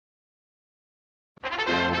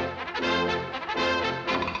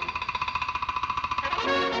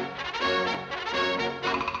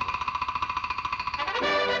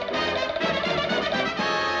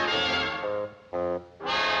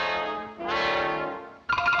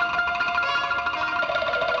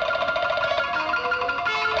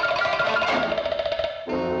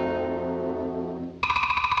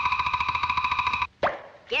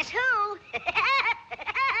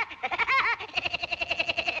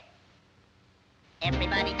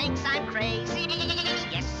Everybody thinks I'm crazy.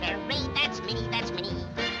 Yes, sirree, that's me, that's me.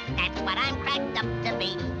 That's what I'm cracked up to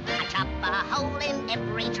be. I chop a hole in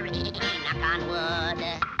every tree. Knock on wood.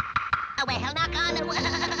 Oh, well, knock on wood.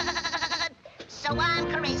 So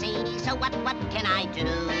I'm crazy, so what can I do?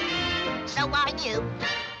 So are you.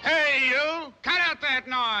 Hey, you! Cut out that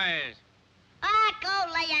noise! Ah, go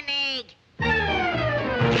lay an egg.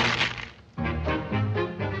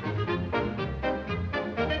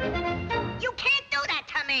 You can't do that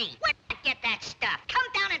to me. Where'd you get that stuff? Come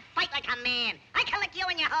down and fight like a man. I can lick you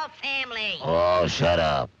and your whole family. Oh, shut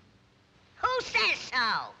up. Who says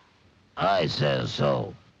so? I says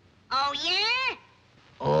so. Oh, yeah?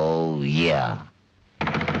 Oh, yeah.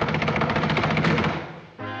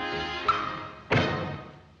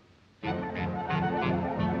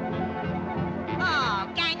 Oh,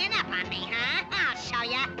 ganging up on me, huh? I'll show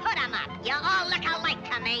ya. Put 'em up. You all look alike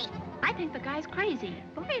to me. I think the guy's crazy.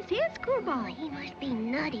 Boy, is he a screwball. He must be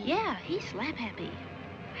nutty. Yeah, he's slap happy.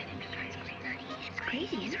 I think the guy's nutty. He's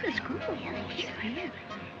crazy. He's a screwball. Yeah, He's weird.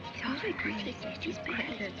 He's always crazy. He's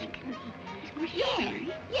bad.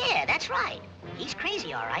 Yeah, that's right. He's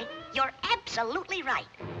crazy, all right. You're absolutely right.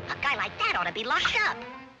 A guy like that ought to be locked up.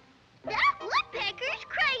 That woodpecker's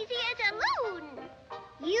crazy as a loon.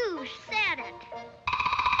 You said it.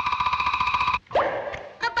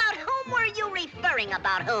 About whom were you referring?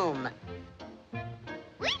 About whom?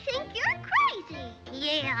 We think you're crazy.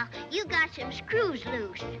 Yeah, you got some screws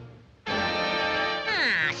loose.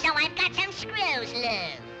 Ah, so I've got some screws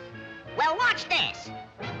loose. Well, watch this.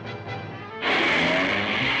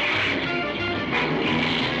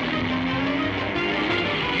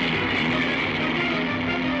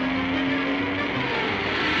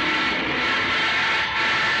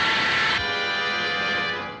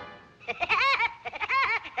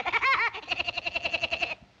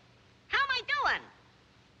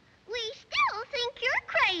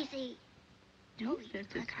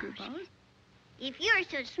 If you're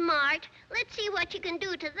so smart, let's see what you can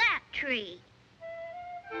do to that tree.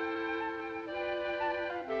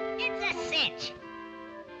 It's a cinch.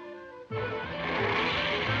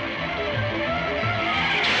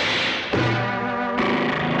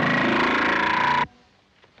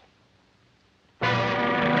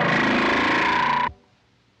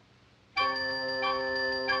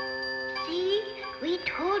 See? We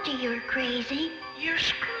told you you're crazy. You're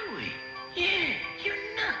screwy. Yeah, you're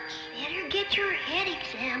nuts. Better get your head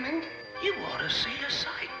examined. You ought to see a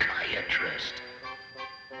psychiatrist.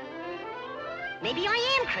 Maybe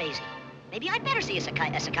I am crazy. Maybe I'd better see a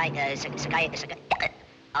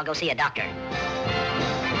I'll go see a doctor.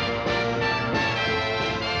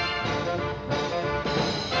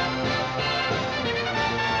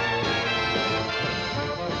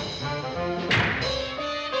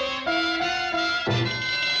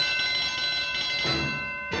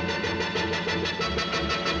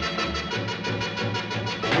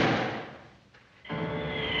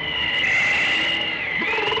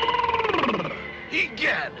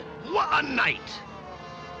 Egad, what a night!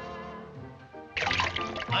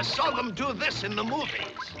 I saw them do this in the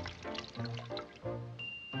movies.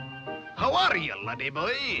 How are you, laddie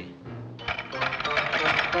boy?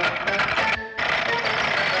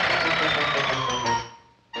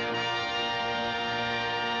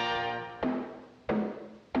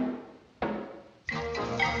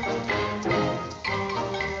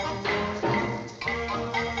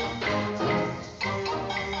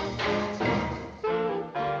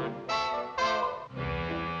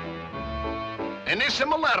 Any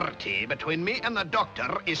similarity between me and the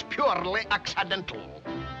doctor is purely accidental.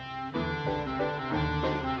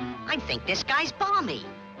 I think this guy's balmy.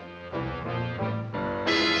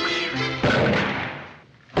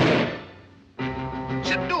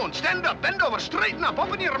 Sit down, stand up, bend over, straighten up,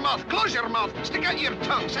 open your mouth, close your mouth, stick out your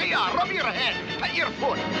tongue, say yeah, rub your head, pat your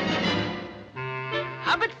foot.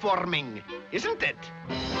 Habit forming, isn't it?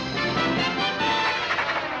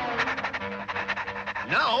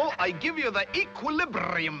 Now, I give you the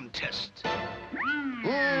equilibrium test.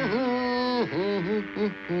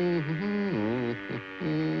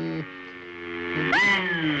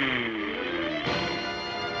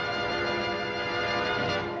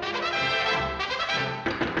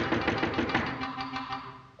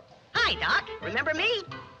 Hi, Doc. Remember me?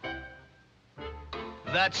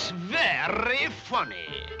 That's very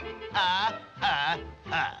funny. Ha, ha,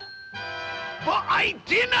 ha. But I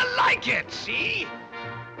didn't like it, see?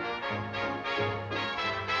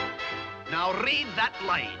 Now read that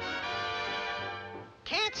line.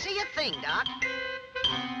 Can't see a thing, Doc.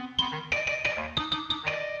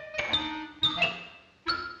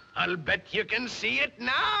 I'll bet you can see it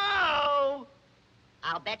now.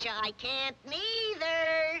 I'll bet you I can't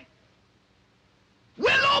neither.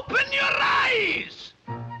 Well, open your eyes!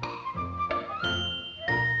 I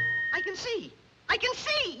can see. I can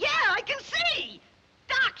see. Yeah, I can see.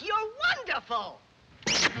 Doc, you're wonderful.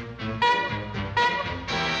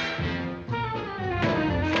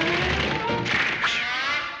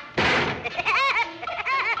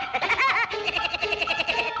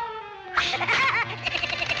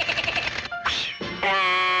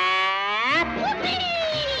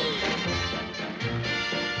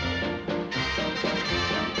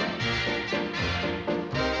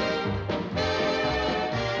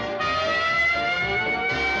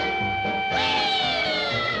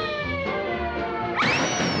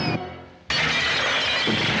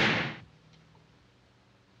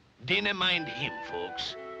 Dinna mind him,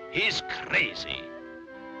 folks. He's crazy.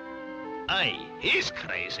 Aye, he's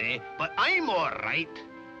crazy, but I'm all right.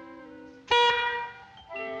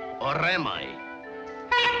 Or am I?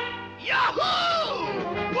 Yahoo!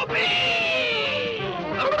 Whoopee!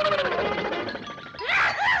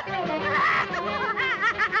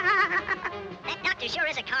 That doctor sure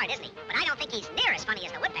is a card, isn't he? But I don't think he's near as funny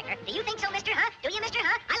as the woodpecker. Do you think so, mister, huh? Do you,